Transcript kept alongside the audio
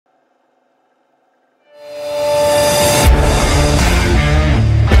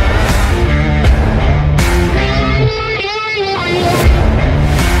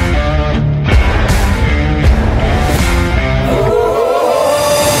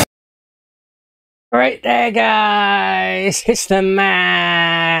Right there, guys, it's the Mad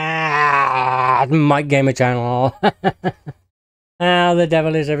Mike Gamer channel. How the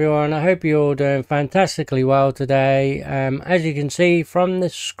devil is everyone? I hope you're all doing fantastically well today. As you can see from the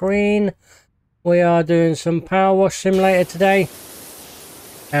screen, we are doing some Powerwash Simulator today.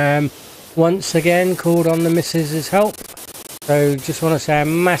 Once again, called on the missus's help. So just want to say a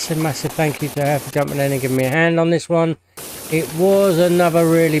massive thank you to her for jumping in and giving me a hand on this one. It was another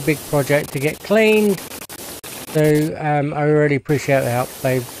really big project to get cleaned, so I really appreciate the help,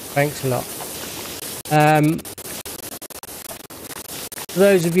 babe. Thanks a lot. For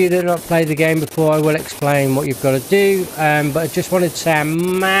those of you that have not played the game before, I will explain what you've got to do, but I just wanted to say a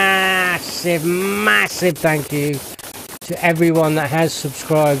massive thank you to everyone that has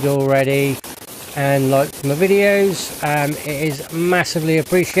subscribed already and liked my videos. It is massively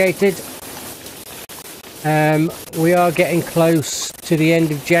appreciated. We are getting close to the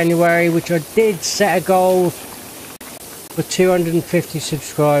end of January, which I did set a goal for 250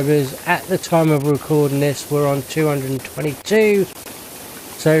 subscribers. At the time of recording this, we're on 222,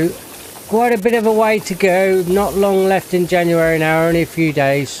 so quite a bit of a way to go. Not long left in January now, only a few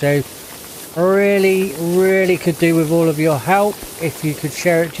days, so really could do with all of your help. If you could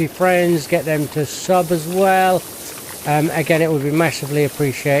share it to your friends, get them to sub as well. Again, it would be massively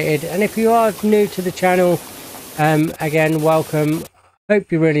appreciated. And if you are new to the channel, again, welcome.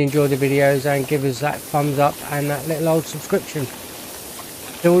 Hope you really enjoy the videos and give us that thumbs up and that little old subscription.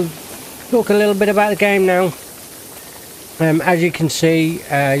 So we'll talk a little bit about the game now. As you can see,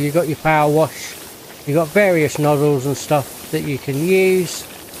 you've got your power wash. You've got various nozzles and stuff that you can use,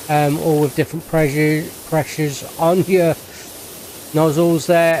 all with different pressures on your nozzles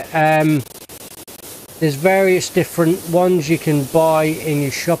there. There's various different ones you can buy in your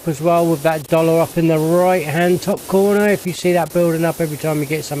shop as well, with that dollar up in the right hand top corner, if you see that building up every time you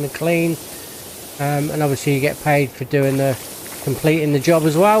get something clean. And obviously you get paid for completing the job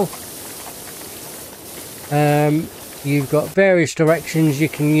as well. You've got various directions you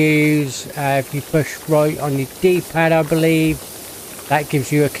can use. If you push right on your D-pad, I believe, that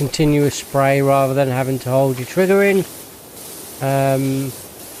gives you a continuous spray rather than having to hold your trigger in.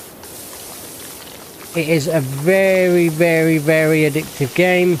 It is a very addictive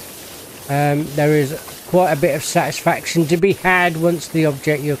game. There is quite a bit of satisfaction to be had once the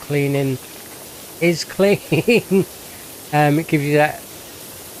object you're cleaning is clean. It gives you that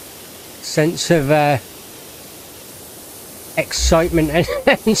sense of excitement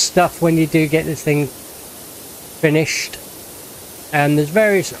and stuff when you do get this thing finished. There's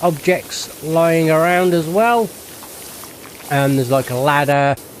various objects lying around as well. There's like a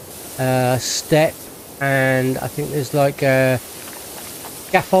ladder, step, and I think there's like a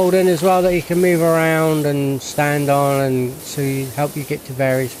scaffolding as well that you can move around and stand on, and so you help you get to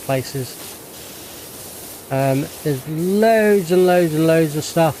various places. There's loads of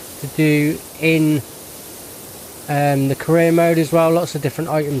stuff to do in the career mode as well. Lots of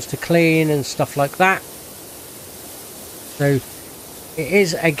different items to clean and stuff like that. So it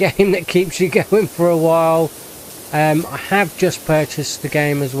is a game that keeps you going for a while. I have just purchased the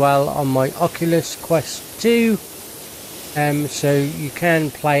game as well on my Oculus Quest 2, so you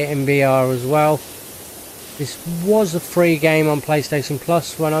can play it in VR as well. This was a free game on PlayStation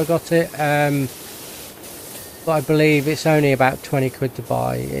Plus when I got it, but I believe it's only about 20 quid to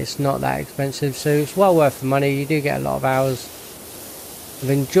buy. It's not that expensive, so it's well worth the money. You do get a lot of hours of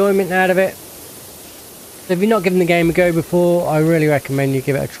enjoyment out of it. So if you've not given the game a go before, I really recommend you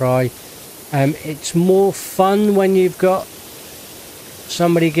give it a try. It's more fun when you've got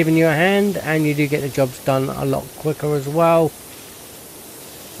somebody giving you a hand, and you do get the jobs done a lot quicker as well.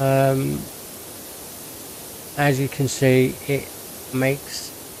 As you can see, it makes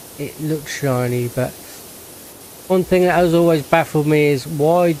it look shiny, but one thing that has always baffled me is,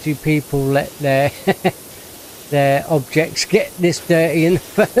 why do people let their their objects get this dirty in the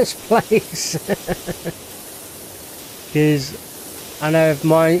first place? Because I know if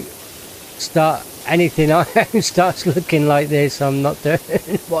anything I own starts looking like this, I'm not doing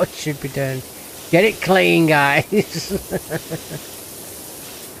what I should be doing. Get it clean, guys.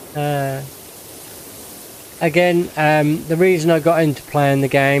 Again, the reason I got into playing the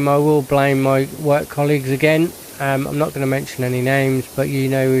game, I will blame my work colleagues again. I'm not going to mention any names, but you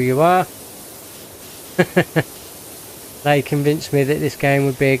know who you are. They convinced me that this game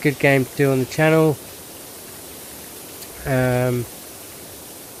would be a good game to do on the channel.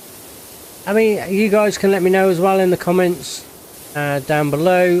 I mean, you guys can let me know as well in the comments down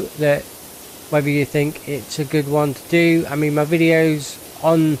below that whether you think it's a good one to do. I mean, my videos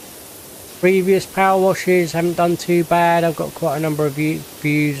on previous power washes haven't done too bad. I've got quite a number of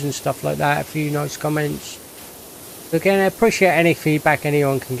views and stuff like that, a few nice comments. So again, I appreciate any feedback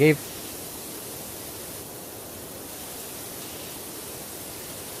anyone can give.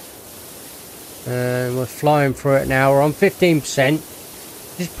 And we're flying through it now. We're on 15%,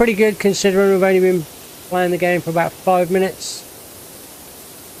 which is pretty good considering we've only been playing the game for about 5 minutes.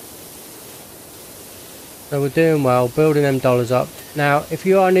 So we're doing well, building them dollars up. Now, if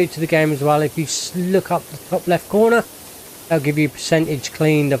you are new to the game as well, if you look up the top left corner, that'll give you a percentage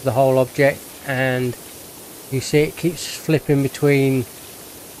cleaned of the whole object, and you see it keeps flipping between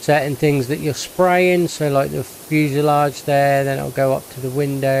certain things that you're spraying. So like the fuselage there, then it'll go up to the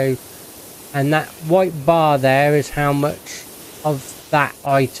window, and that white bar there is how much of that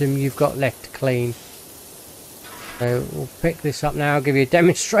item you've got left to clean. So we'll pick this up now, I'll give you a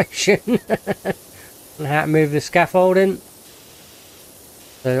demonstration on how to move the scaffolding.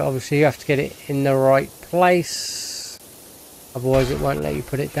 So obviously you have to get it in the right place, otherwise it won't let you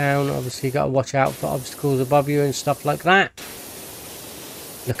put it down. Obviously you got to watch out for obstacles above you and stuff like that.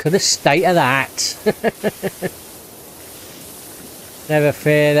 Look at the state of that. Never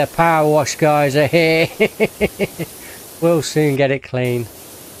fear, the power wash guys are here. We'll soon get it clean.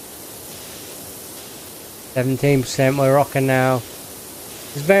 17%, we're rocking now.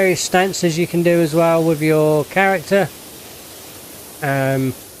 There's various stances you can do as well with your character.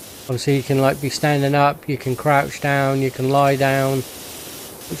 Obviously you can like be standing up, you can crouch down, you can lie down,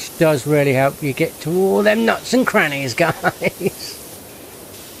 which does really help you get to all them nuts and crannies, guys.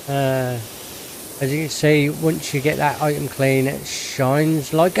 As you can see, once you get that item clean, it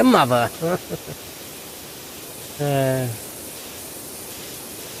shines like a mother.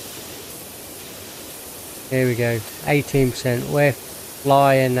 Here we go, 18%. We're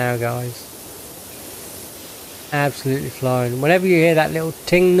flying now, guys. Absolutely flying. Whenever you hear that little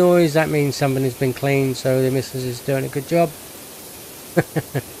ting noise, that means something has been cleaned, so the missus is doing a good job.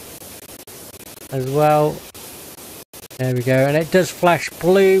 As well. There we go, and it does flash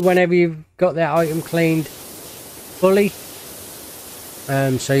blue whenever you've got that item cleaned fully.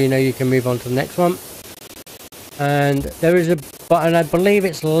 So you know you can move on to the next one. And there is a button, I believe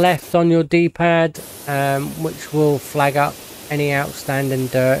it's left on your D-pad, which will flag up any outstanding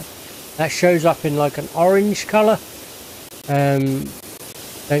dirt. That shows up in like an orange colour. Don't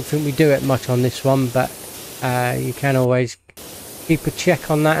think we do it much on this one, but you can always keep a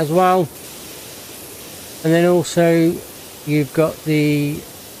check on that as well. And then also you've got the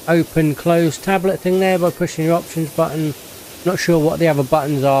open close tablet thing there by pushing your options button. Not sure what the other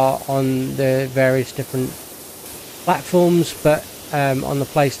buttons are on the various different platforms, but on the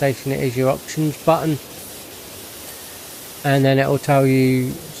PlayStation it is your options button, and then it will tell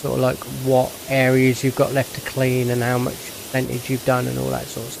you sort of like what areas you've got left to clean and how much percentage you've done and all that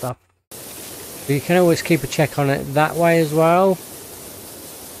sort of stuff. So you can always keep a check on it that way as well.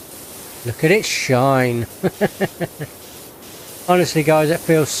 Look at it shine. Honestly guys, it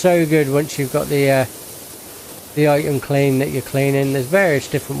feels so good once you've got the item clean that you're cleaning. There's various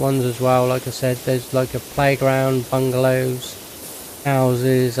different ones as well. Like I said, there's like a playground, bungalows,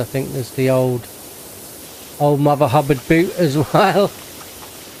 houses. I think there's the old Mother Hubbard boot as well.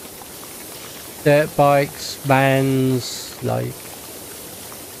 Dirt bikes, vans, like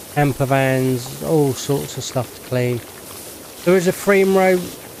camper vans, all sorts of stuff to clean. There is a free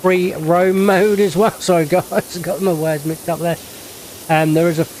roam mode as well. Sorry guys, I got my words mixed up there. There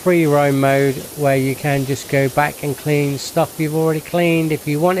is a free roam mode where you can just go back and clean stuff you've already cleaned if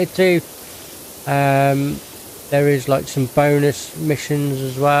you wanted to. There is like some bonus missions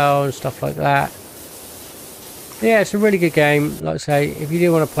as well and stuff like that. Yeah, it's a really good game. Like I say, if you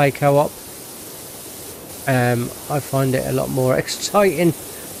do want to play co-op, I find it a lot more exciting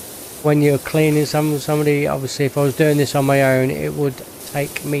when you're cleaning somebody. Obviously if I was doing this on my own, it would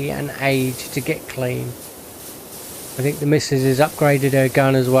take me an age to get clean. I think the missus has upgraded her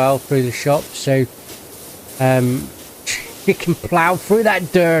gun as well through the shop, so you can plough through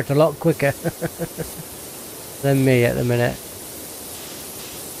that dirt a lot quicker than me at the minute.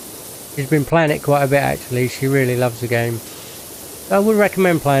 She's been playing it quite a bit actually. She really loves the game. So I would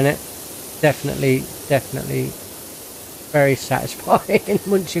recommend playing it. Definitely very satisfying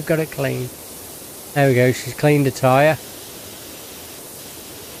once you've got it clean. There we go, she's cleaned the tyre.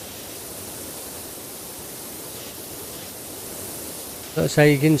 So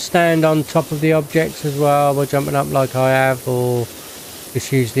you can stand on top of the objects as well by jumping up like I have, or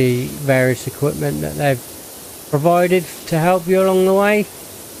just use the various equipment that they've provided to help you along the way.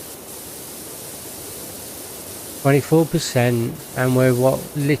 24%, and we're what,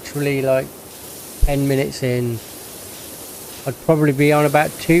 literally like 10 minutes in. I'd probably be on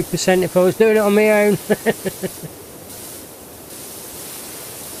about 2% if I was doing it on my own.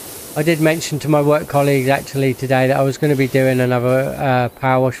 I did mention to my work colleagues actually today that I was going to be doing another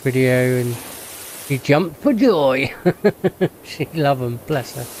power wash video, and she jumped for joy. She loved them,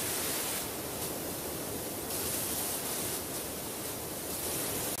 bless her.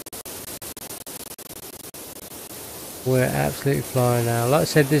 We're absolutely flying now. Like I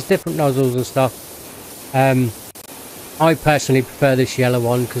said, there's different nozzles and stuff. I personally prefer this yellow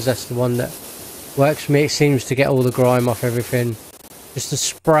one because that's the one that works for me. It seems to get all the grime off everything. Just the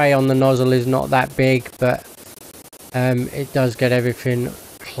spray on the nozzle is not that big, but it does get everything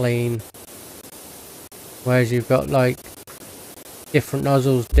clean. Whereas you've got like different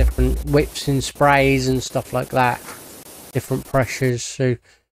nozzles, different whips and sprays and stuff like that. Different pressures. So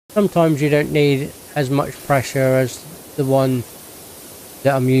sometimes you don't need as much pressure as the one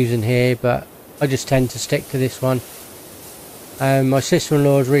that I'm using here, but I just tend to stick to this one. My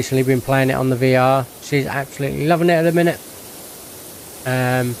sister-in-law has recently been playing it on the VR. She's absolutely loving it at the minute.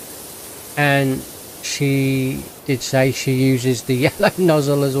 And she did say she uses the yellow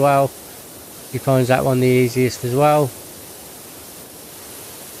nozzle as well. She finds that one the easiest as well. I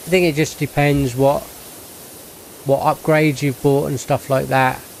think it just depends what upgrades you've bought and stuff like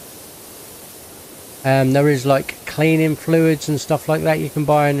that. There is like cleaning fluids and stuff like that you can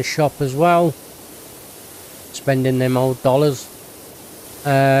buy in the shop as well. Spending them old dollars.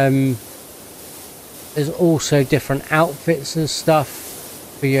 There's also different outfits and stuff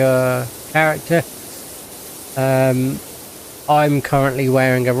for your character. I'm currently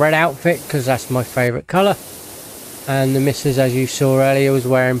wearing a red outfit because that's my favourite colour, and the missus, as you saw earlier, was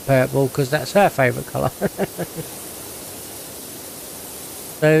wearing purple because that's her favourite colour.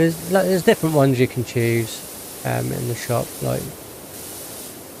 So there's different ones you can choose in the shop. Like,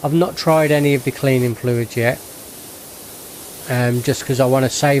 I've not tried any of the cleaning fluids yet, just because I want to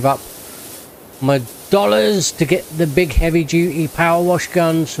save up my dollars to get the big heavy duty power wash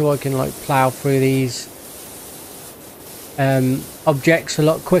gun, so I can like plow through these objects a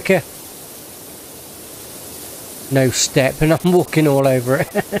lot quicker. No step and I'm walking all over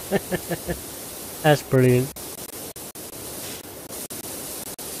it. That's brilliant.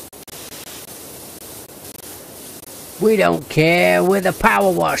 We don't care, we're the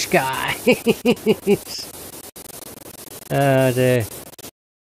power wash guy. Oh dear.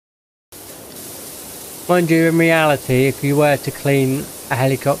 Mind you, in reality, if you were to clean a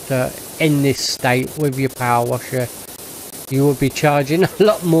helicopter in this state with your power washer, you would be charging a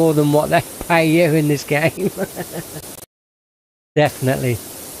lot more than what they pay you in this game. Definitely.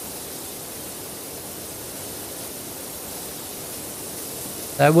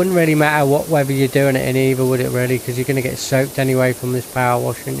 So it wouldn't really matter what weather you're doing it in either, would it really? Because you're going to get soaked anyway from this power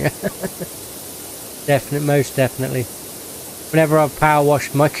washing. Definitely, most definitely. Whenever I've power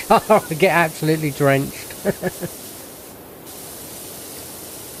washed my car, I get absolutely drenched.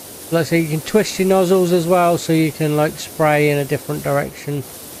 Like I say, you can twist your nozzles as well, so you can like spray in a different direction,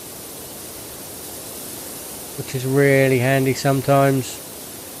 which is really handy sometimes.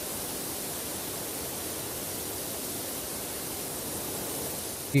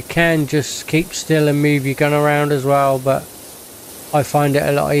 You can just keep still and move your gun around as well, but I find it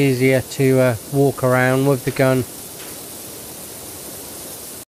a lot easier to walk around with the gun.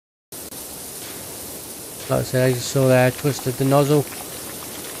 Like I said, as you saw there, I twisted the nozzle,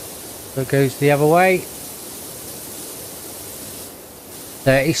 so it goes the other way.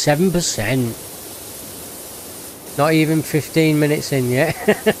 37%. Not even 15 minutes in yet.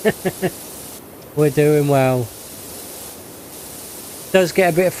 We're doing well. It does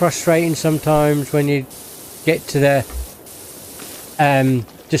get a bit frustrating sometimes when you get to the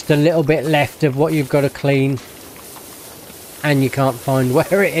just a little bit left of what you've got to clean and you can't find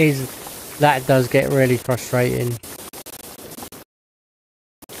where it is. That does get really frustrating.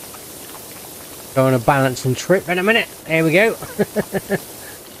 Go on a balancing trip in a minute. There we go.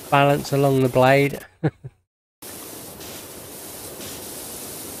 Balance along the blade.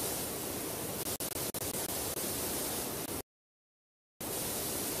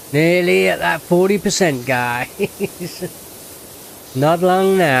 Nearly at that 40%, guys. Not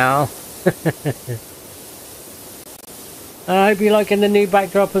long now. I hope you're liking the new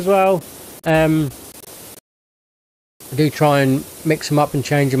backdrop as well. I do try and mix them up and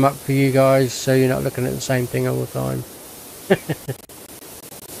change them up for you guys, so you're not looking at the same thing all the time.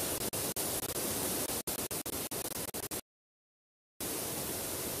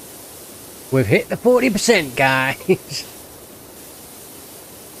 We've hit the 40%, guys.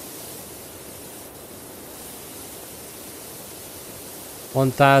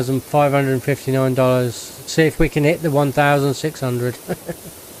 $1,559. See if we can hit the 1,600. I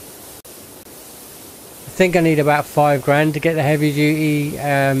think I need about $5 to get the heavy duty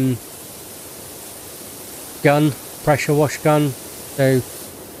gun, pressure wash gun. So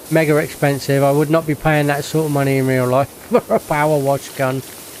mega expensive. I would not be paying that sort of money in real life for a power wash gun.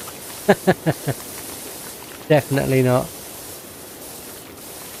 Definitely not.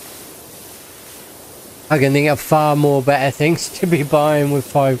 I can think of far more better things to be buying with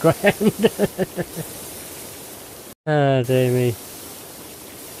 $5. Oh dear me.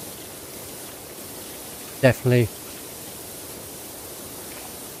 Definitely.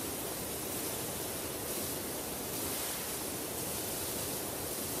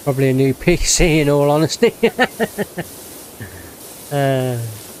 Probably a new PC in all honesty.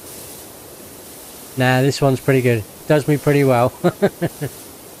 Nah, this one's pretty good. Does me pretty well.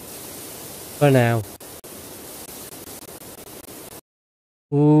 For now.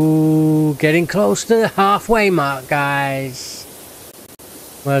 Ooh, getting close to the halfway mark, guys.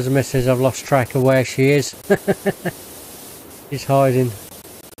 Where's the missus? I've lost track of where she is. She's hiding.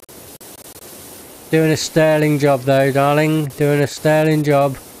 Doing a sterling job though, darling. Doing a sterling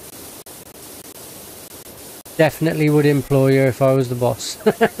job. Definitely would employ you if I was the boss.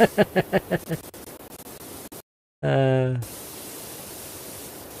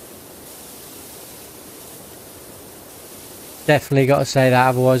 Definitely got to say that,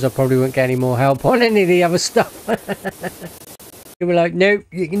 otherwise I probably wouldn't get any more help on any of the other stuff. You'll be like, nope,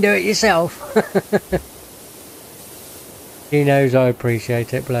 you can do it yourself. She knows I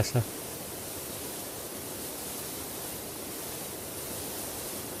appreciate it, bless her.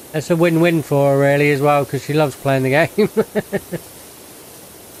 That's a win-win for her really as well, because she loves playing the game.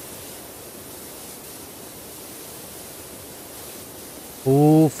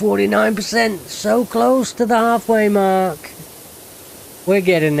 Ooh, 49%, so close to the halfway mark. We're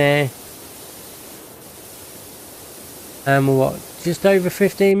getting there. And we're what, just over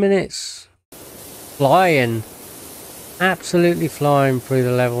 15 minutes? Flying. Absolutely flying through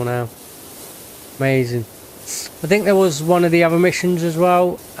the level now. Amazing. I think there was one of the other missions as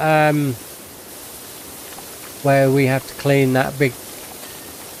well, where we have to clean that big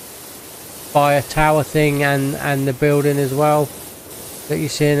fire tower thing and the building as well that you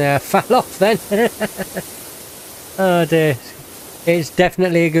see in there. Fell off then. Oh dear. It's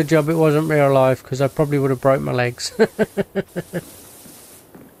definitely a good job it wasn't real life, because I probably would have broke my legs.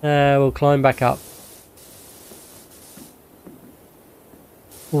 We'll climb back up.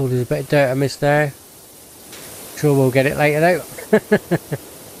 Oh, there's a bit of dirt I missed there. Sure we'll get it later though.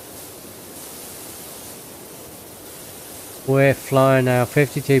 We're flying now,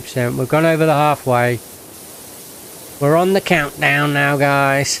 52%. We've gone over the halfway. We're on the countdown now,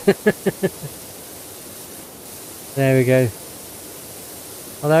 guys. There we go.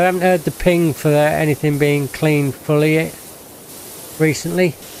 Although I haven't heard the ping for anything being cleaned fully yet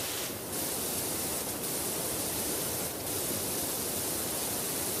recently.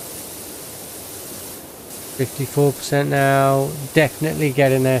 %54 now, definitely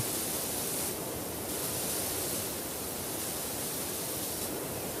getting there.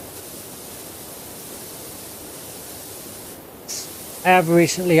 I have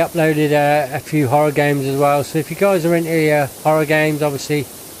recently uploaded a few horror games as well, so if you guys are into horror games, obviously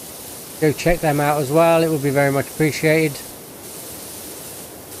go check them out as well. It would be very much appreciated.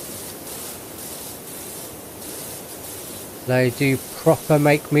 They do proper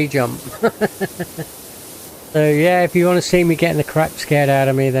make me jump. So yeah, if you want to see me getting the crap scared out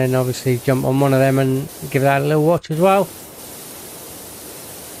of me, then obviously jump on one of them and give that a little watch as well.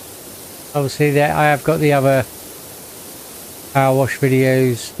 Obviously there I have got the other power wash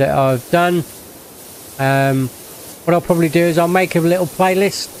videos that I've done. What I'll probably do is I'll make a little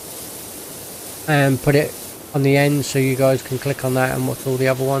playlist and put it on the end so you guys can click on that and watch all the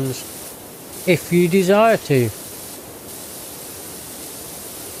other ones if you desire to.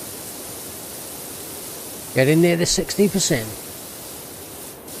 Getting near the 60%.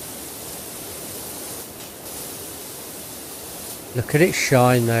 Look at it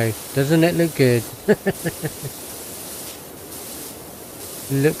shine though. Doesn't it look good?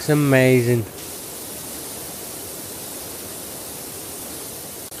 Looks amazing. A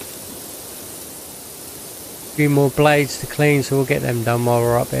few more blades to clean, so we'll get them done while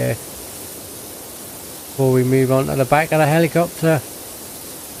we're up here. Before we move on to the back of the helicopter.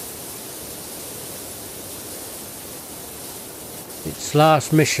 Its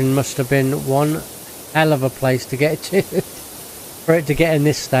last mission must have been one hell of a place to get to for it to get in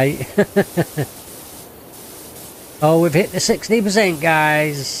this state. Oh, we've hit the 60%,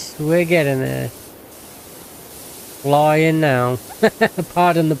 guys. We're getting there. Flying now.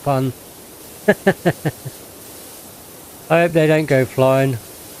 Pardon the pun. I hope they don't go flying,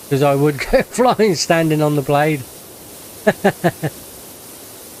 because I would go flying standing on the blade.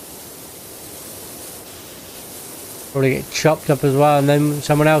 Probably get chopped up as well, and then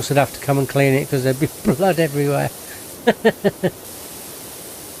someone else would have to come and clean it because there'd be blood everywhere.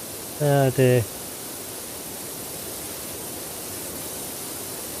 Oh dear.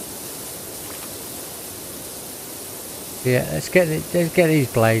 Yeah, let's get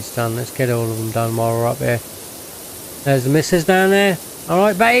these blades done. Let's get all of them done while we're up here. There's the missus down there. All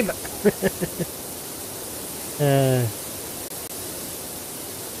right, babe.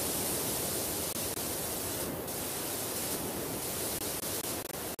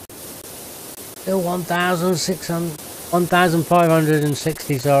 Still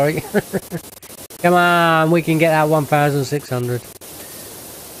 1,560. Sorry. Come on, we can get that 1,600.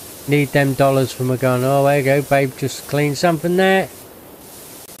 Need them dollars from a gun. Oh, there you go, babe. Just clean something there.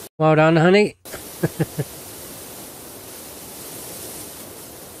 Well done, honey.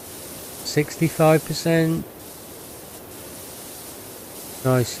 65%.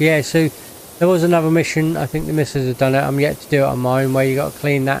 Nice. Yeah, so there was another mission. I think the missus have done it. I'm yet to do it on mine, where you got to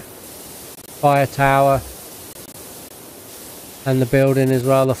clean that fire tower and the building as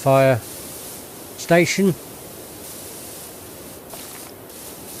well, the fire station.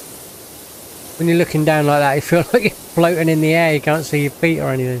 When you're looking down like that, you feel like you're floating in the air. You can't see your feet or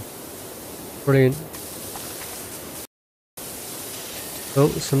anything. Brilliant. Oh,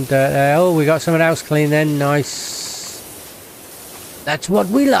 some dirt there. Oh, we got something else clean then. Nice. That's what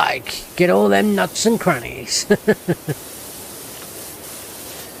we like. Get all them nuts and crannies.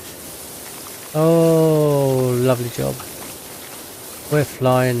 Oh, lovely job. We're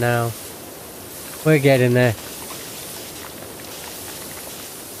flying now. We're getting there.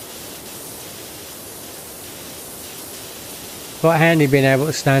 Quite handy being able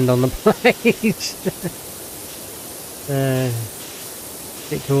to stand on the blade.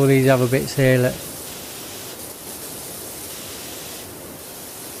 Stick to all these other bits here, look.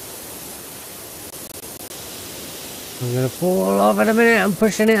 I'm going to fall off in a minute. I'm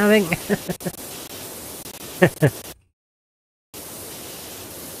pushing it, I think.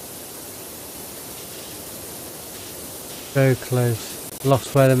 So close.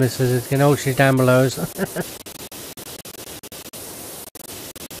 Lost where the missus is. Getting oh, she's down below us.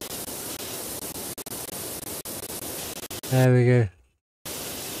 There we go.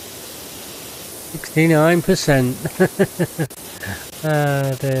 69%.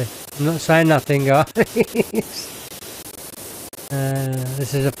 Oh dear. I'm not saying nothing, guys.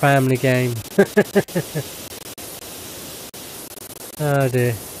 This is a family game. Oh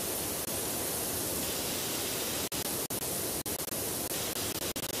dear.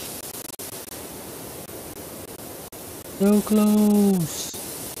 So close.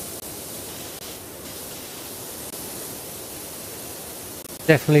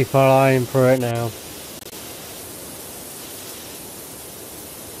 Definitely flying through it now.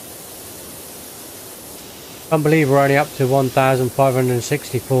 Can't believe we're only up to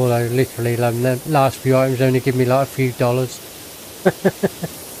 1,564 though, literally. Like, the last few items only give me like a few dollars.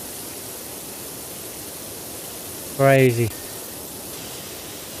 Crazy.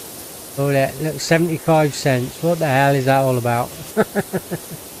 Oh, that look, 75 cents. What the hell is that all about?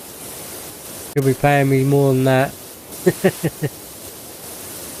 You'll be paying me more than that.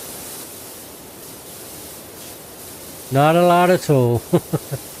 Not a lot at all.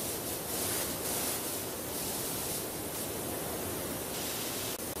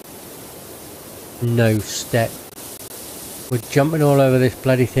 No step. We're jumping all over this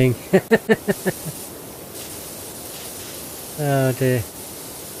bloody thing. Oh dear.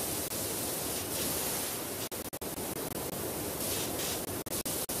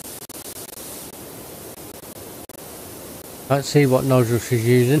 Can't see what nozzle she's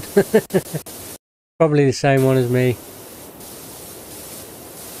using. Probably the same one as me.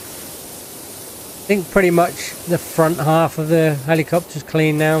 I think pretty much the front half of the helicopter's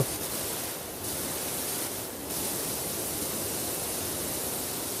clean now.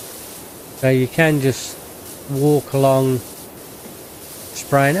 So you can just walk along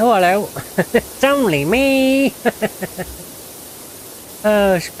spraying. Oh, hello. It's only me.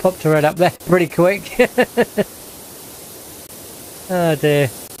 Oh, she popped her head up there pretty quick. Oh dear.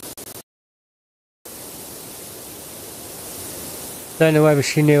 Don't know whether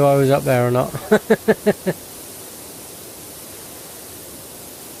she knew I was up there or not.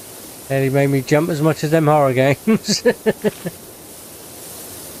 Nearly made me jump as much as them horror games.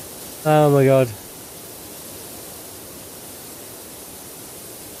 Oh my god.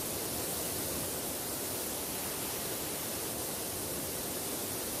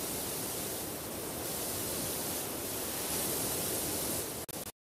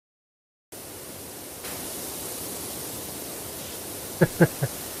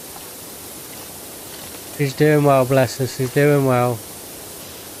 She's doing well, bless her. She's doing well.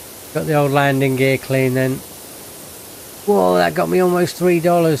 Got the old landing gear clean then. Whoa, that got me almost $3.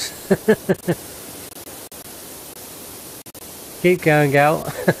 Keep going, gal.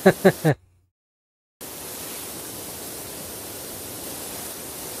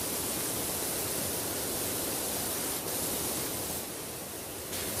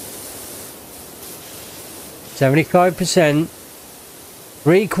 %.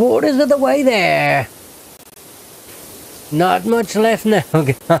 3/4 of the way there. Not much left now,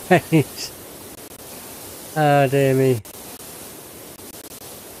 guys. Oh dear me.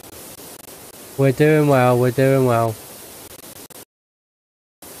 We're doing well, we're doing well.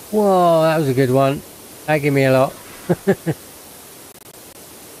 Whoa, that was a good one. That gave me a lot.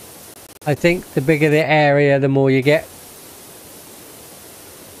 I think the bigger the area, the more you get.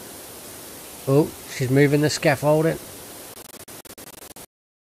 Oh, she's moving the scaffolding.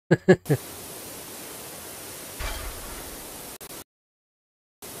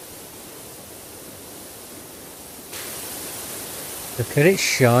 Look at it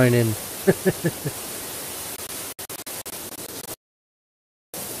shining.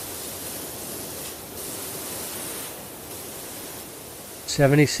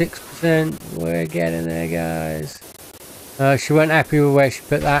 76%. We're getting there, guys. She wasn't happy with where she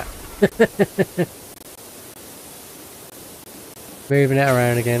put that. Moving it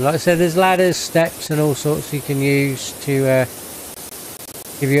around again. Like I said, there's ladders, steps and all sorts you can use to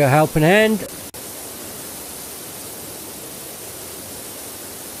give you a helping hand.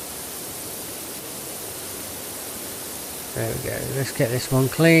 There we go. Let's get this one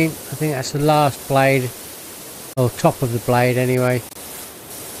clean. I think that's the last blade. Or top of the blade anyway.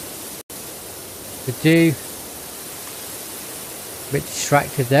 To do. A bit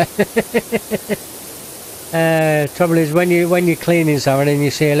distracted there. Trouble is when you're cleaning something and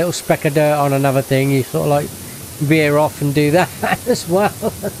you see a little speck of dirt on another thing, you sort of like veer off and do that as well.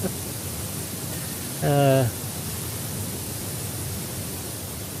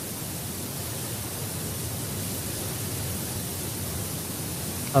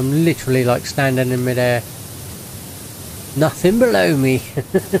 I'm literally like standing in midair. Nothing below me.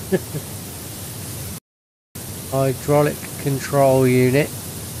 Hydraulic control unit.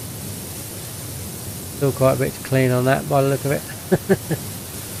 Still quite a bit to clean on that by the look of it.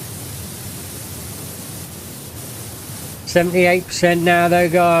 78% now though,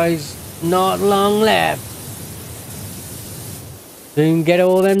 guys. Not long left. Soon get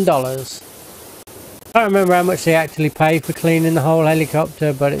all them dollars. I can't remember how much they actually pay for cleaning the whole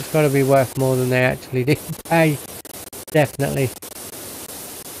helicopter, but it's got to be worth more than they actually do pay. Definitely.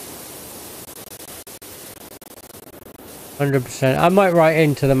 100%. I might write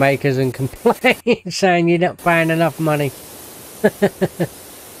into the makers and complain saying you're not paying enough money.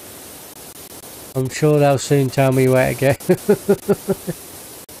 I'm sure they'll soon tell me where to go.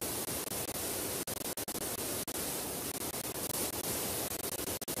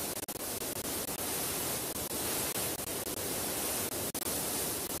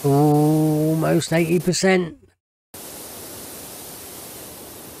 Almost 80%.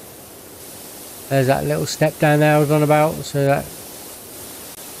 There's that little step down there I was on about, so that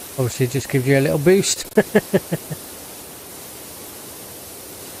obviously just gives you a little boost.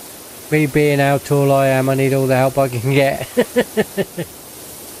 Me being how tall I am, I need all the help I can get.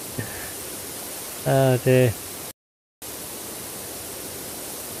 Oh dear.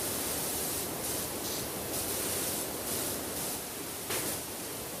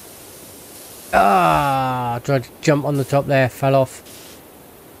 Ah, I tried to jump on the top there, fell off.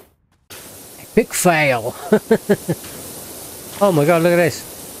 Epic fail. Oh my god, look at this.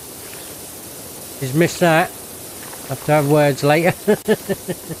 Just missed that. Have to have words later.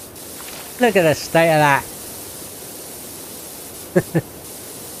 Look at the state of that.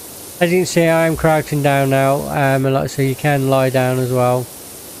 As you can see, I am crouching down now, and like I say, you can lie down as well.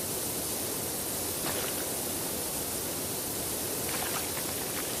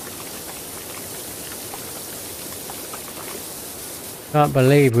 Can't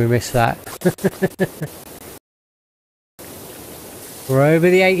believe we missed that. We're over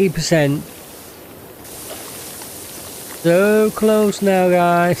the 80%. So close now,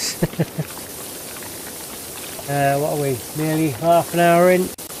 guys. What are we? Nearly half an hour in.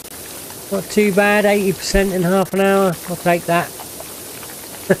 Not too bad, 80% in half an hour. I'll take that.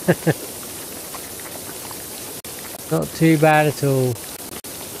 Not too bad at all.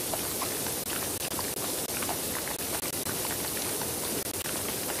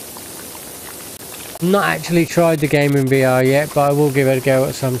 Not actually tried the game in VR yet, but I will give it a go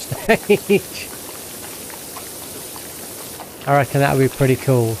at some stage. I reckon that would be pretty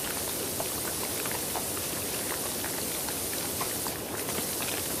cool.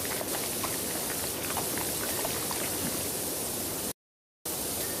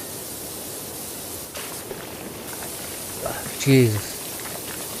 Jesus.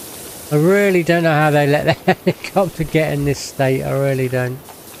 I really don't know how they let the helicopter get in this state. I really don't.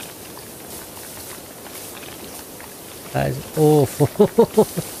 That is awful.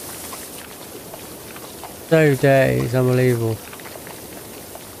 So dirty, it's unbelievable.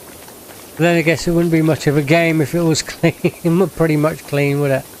 But then I guess it wouldn't be much of a game if it was clean. Pretty much clean,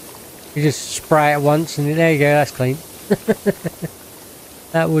 would it? You just spray it once and there you go, that's clean.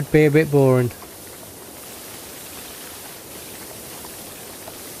 That would be a bit boring.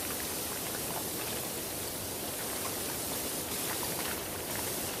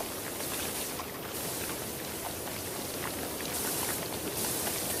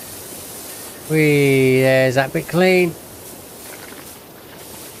 Whee, there's that bit clean.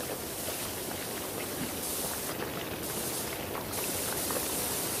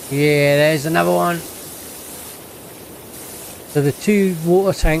 Yeah, there's another one. So the two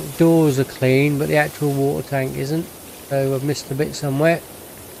water tank doors are clean, but the actual water tank isn't. So I've missed a bit somewhere.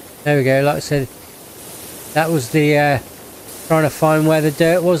 There we go, like I said, that was the trying to find where the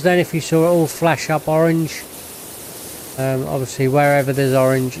dirt was then. If you saw it all flash up orange. Obviously wherever there's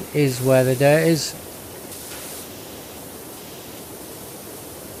orange is where the dirt is.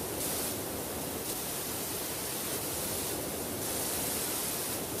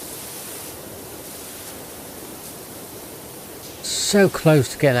 So close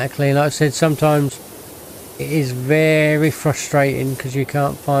to getting that clean. Like I said, sometimes it is very frustrating because you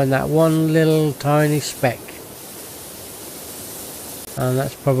can't find that one little tiny speck. And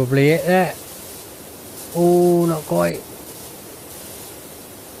that's probably it there. Oh, not quite.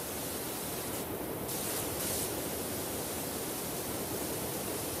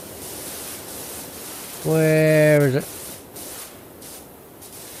 Where is it?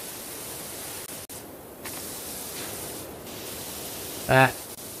 Ah.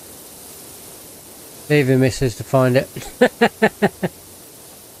 Leave the missus to find it.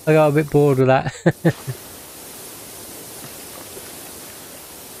 I got a bit bored with that.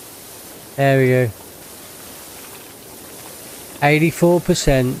 There we go.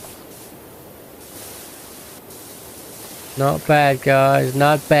 84%. Not bad, guys.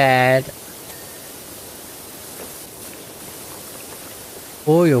 Not bad.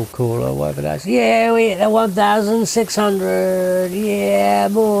 Oil cooler, whatever that's. Yeah, we hit the 1,600. Yeah,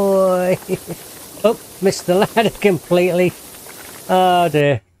 boy. Oh, missed the ladder completely. Oh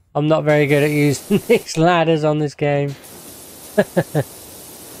dear. I'm not very good at using these ladders on this game.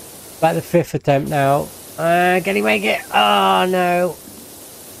 About the 5th attempt now. Can he make it? Oh no.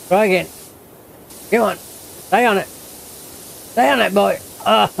 Try again. Come on. Stay on it. Stay on it, boy.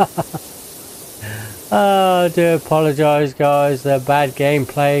 Oh, I do apologise, guys. The bad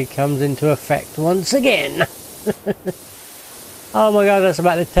gameplay comes into effect once again. Oh my god, that's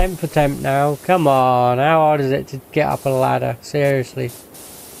about the 10th attempt now. Come on. How hard is it to get up a ladder? Seriously.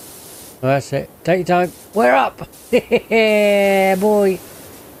 Well, that's it. Take your time. We're up. Yeah, boy.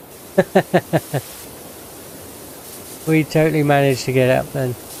 We totally managed to get up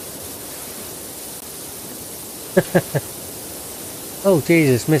then. Oh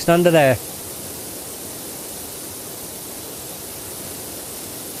Jesus, missed under there.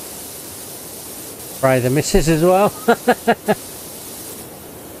 Try the misses as well.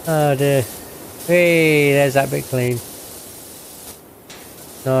 Oh dear. Hey, there's that bit clean.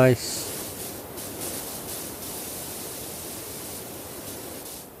 Nice.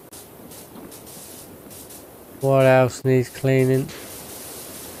 What else needs cleaning?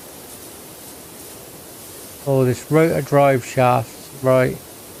 Oh, this rotor drive shaft. Right.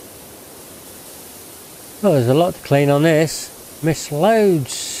 Oh, there's a lot to clean on this. Missed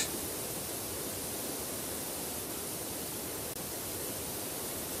loads.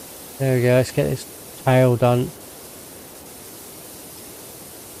 There we go. Let's get this tail done.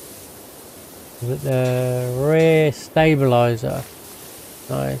 With the rear stabilizer.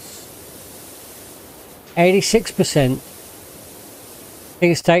 Nice. 86%. I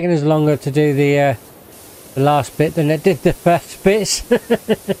think it's taken us longer to do the last bit than it did the first bits.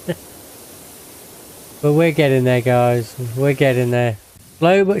 But we're getting there, guys. We're getting there.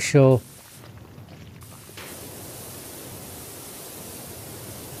 Slow but sure.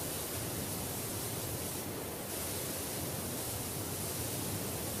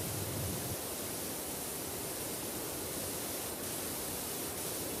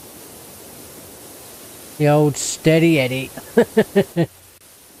 The old steady Eddie.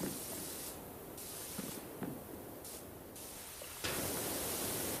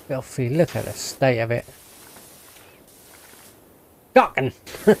 filthy. Look at the state of it. Shocking.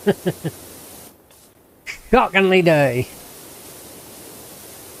 Shockingly dirty.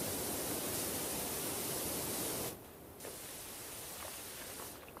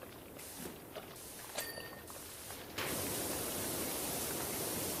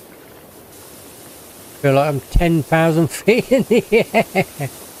 Feel like I'm 10,000 feet in the air.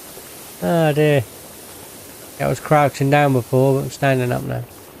 Oh dear. I was crouching down before, but I'm standing up now.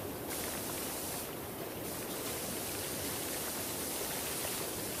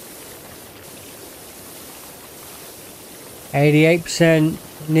 %,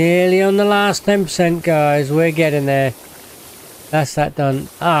 nearly on the last 10%, guys. We're getting there. That's that done.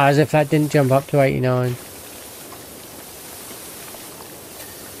 Ah, as if that didn't jump up to 89.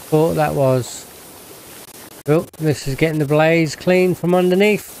 Thought that was. Oh, this is getting the blaze clean from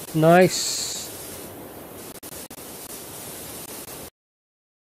underneath. Nice.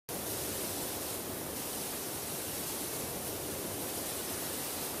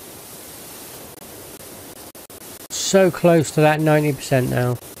 So close to that 90%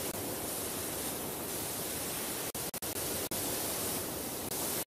 now.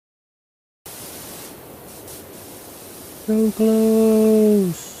 So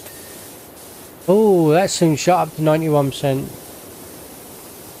close. Oh, that soon shot up to 91%.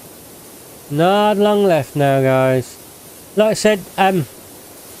 Not long left now, guys. Like I said,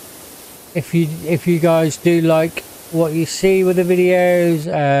 if you guys do like what you see with the videos,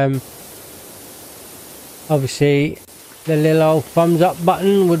 obviously the little old thumbs up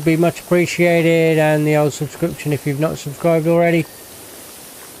button would be much appreciated, and the old subscription if you've not subscribed already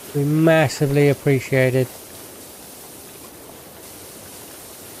would be massively appreciated.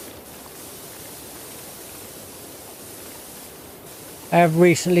 I have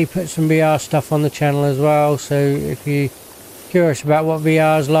recently put some VR stuff on the channel as well, so if you're curious about what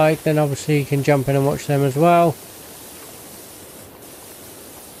VR is like, then obviously you can jump in and watch them as well.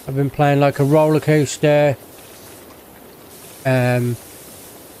 I've been playing like a roller coaster,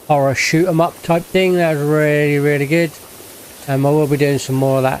 horror shoot 'em up type thing. That was really, really good. I will be doing some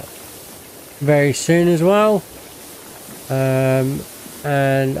more of that very soon as well. And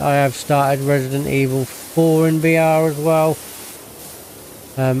I have started Resident Evil 4 in VR as well.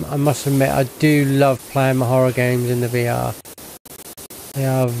 I must admit, I do love playing my horror games in the VR. They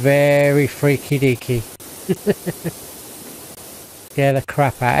are very freaky deaky. Scare the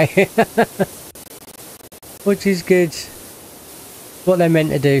crap out of you. Which is good. What they're meant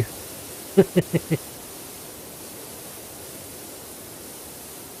to do.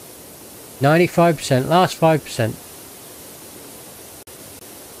 %, last 5%.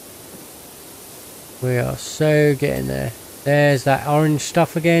 We are so getting there. There's that orange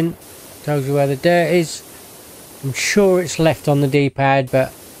stuff again. Tells you where the dirt is. I'm sure it's left on the D-pad,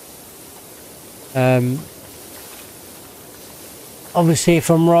 but obviously if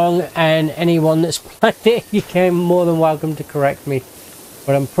I'm wrong, and anyone that's played it, you can more than welcome to correct me.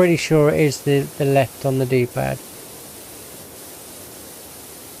 But I'm pretty sure it is the left on the D-pad.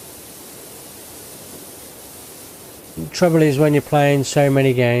 The trouble is when you're playing so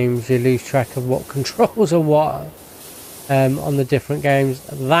many games, you lose track of what controls are what. On the different games.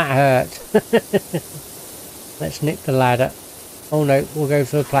 That hurt. Let's nick the ladder. Oh no, we'll go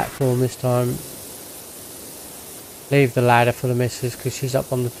for the platform this time. Leave the ladder for the missus because she's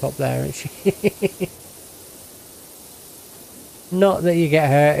up on the top there, isn't she? Not that you get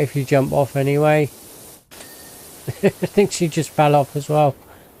hurt if you jump off anyway. I think she just fell off as well.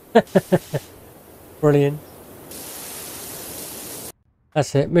 Brilliant.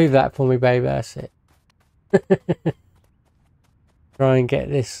 That's it. Move that for me, baby. That's it. Try and get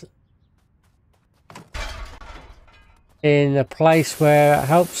this in a place where it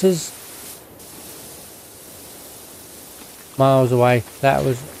helps us. Miles away. That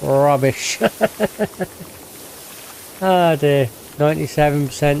was rubbish. Oh dear.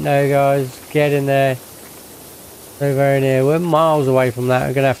 97% now, guys. Get in there. So very near. We're miles away from that.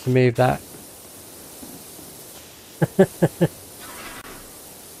 I'm going to have to move that.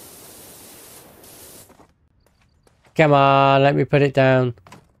 Come on, let me put it down.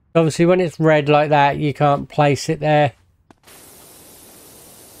 Obviously when it's red like that, you can't place it there.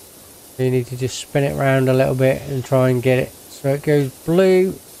 So you need to just spin it around a little bit and try and get it so it goes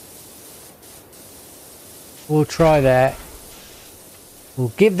blue. We'll try that. We'll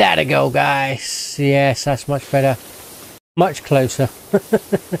give that a go, guys. Yes, that's much better. Much closer.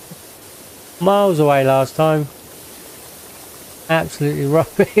 Miles away last time. Absolutely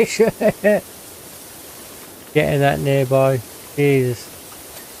rubbish. Getting that nearby. Jesus.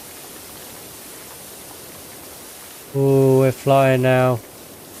 Oh, we're flying now.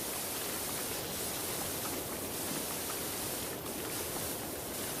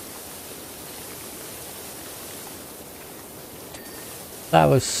 That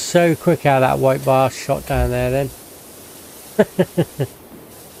was so quick how that white bar shot down there then.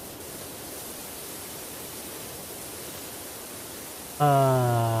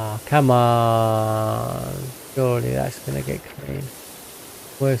 Ah, come on. Surely that's going to get clean.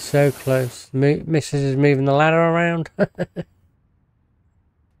 We're so close. Mrs. is moving the ladder around.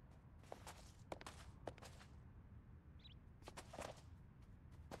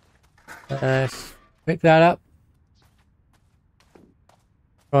 Let's pick that up.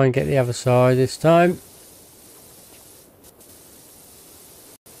 Try and get the other side this time.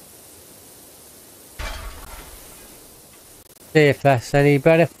 See if that's any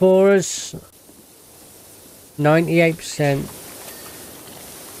better for us. 98%.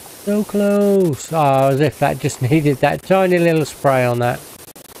 So close. Oh, as if that just needed that tiny little spray on that.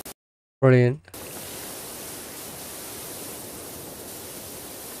 Brilliant.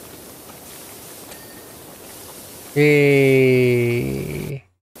 Yay.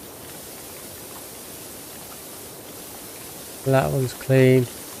 That one's clean.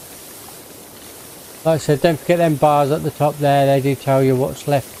 Like I said, don't forget them bars at the top there. They do tell you what's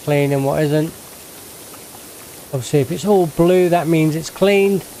left clean and what isn't. Obviously, if it's all blue, that means it's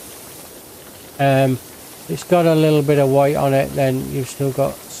cleaned. It's got a little bit of white on it, then you've still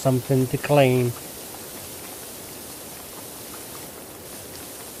got something to clean.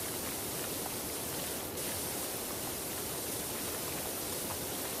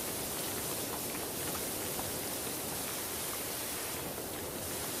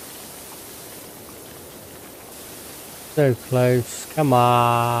 So close. Come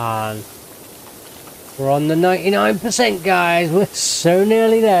on. We're on the 99%, guys. We're so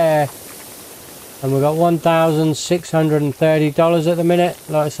nearly there. And we've got $1,630 at the minute.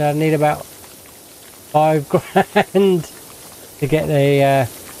 Like I said, I need about $5 grand to get the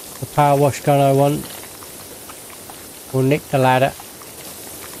power wash gun I want. We'll nick the ladder.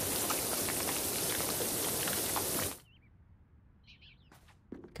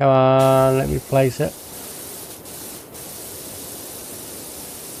 Come on, let me place it.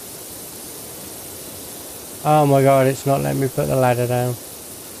 Oh my god, it's not letting me put the ladder down.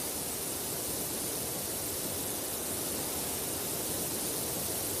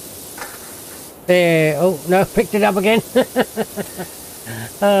 There. Oh, no, picked it up again.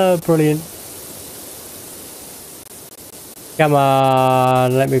 Oh, brilliant. Come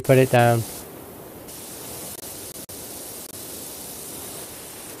on, let me put it down.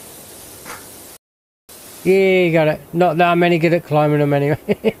 Yeah, got it. Not that I'm any good at climbing them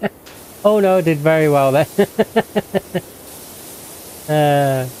anyway. Oh no, I did very well there.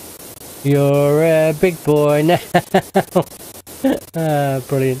 You're a big boy now.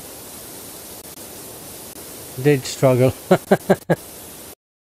 Brilliant. Did struggle.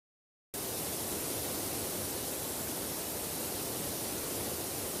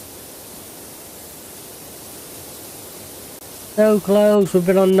 So close, we've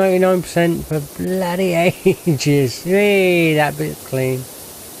been on 99% for bloody ages. Hey, that bit's clean.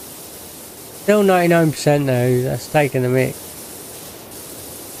 Still 99% though, that's taking the mick.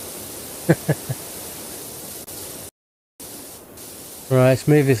 Right, let's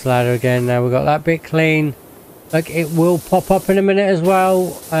move this ladder again now. We've got that bit clean. Like, it will pop up in a minute as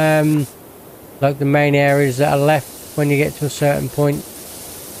well. Like the main areas that are left when you get to a certain point.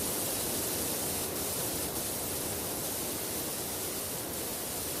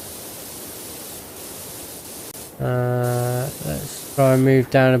 Let's try and move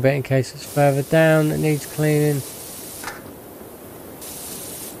down a bit in case it's further down that needs cleaning.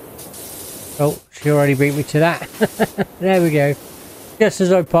 Oh, she already beat me to that. There we go. Just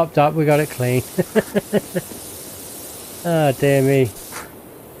as I popped up, we got it clean. Oh dear me.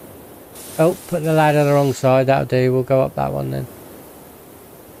 Oh, put the ladder the wrong side, that'll do. We'll go up that one then.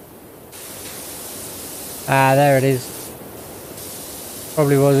 Ah, there it is.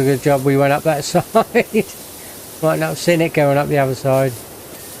 Probably was a good job we went up that side. Might not have seen it going up the other side.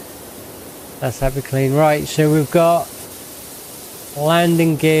 That's that be clean. Right, so we've got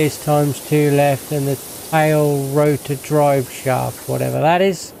landing gears ×2 left and the tail rotor drive shaft, whatever that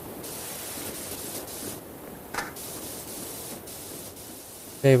is.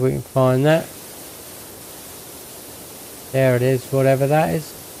 See if we can find that. There it is, whatever that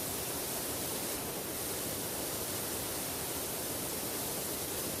is.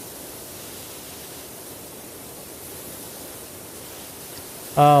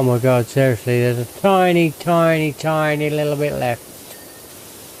 Oh my god, seriously, there's a tiny little bit left.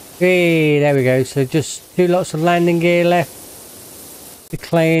 Hey, there we go. So just 2 lots of landing gear left to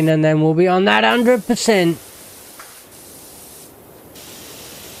clean and then we'll be on that 100%.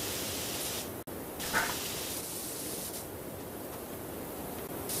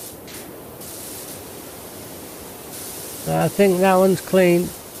 I think that one's clean.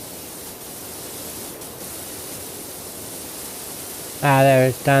 Ah, there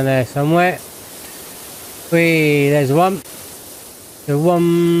it's down there somewhere. There's one. So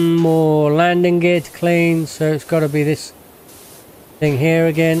one more landing gear to clean, so it's got to be this thing here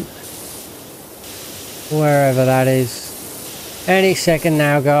again. Wherever that is. Any second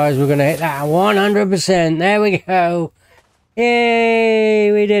now, guys, we're going to hit that 100%. There we go.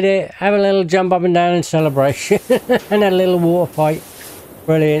 Yay, we did it. Have a little jump up and down in celebration. And a little water fight.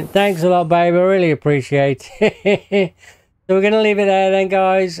 Brilliant. Thanks a lot, babe. I really appreciate it. So we're going to leave it there then,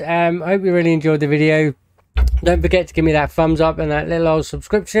 guys. I hope you really enjoyed the video. Don't forget to give me that thumbs up and that little old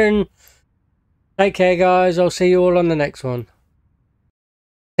subscription. Take care, guys. I'll see you all on the next one.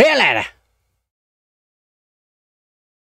 See you later.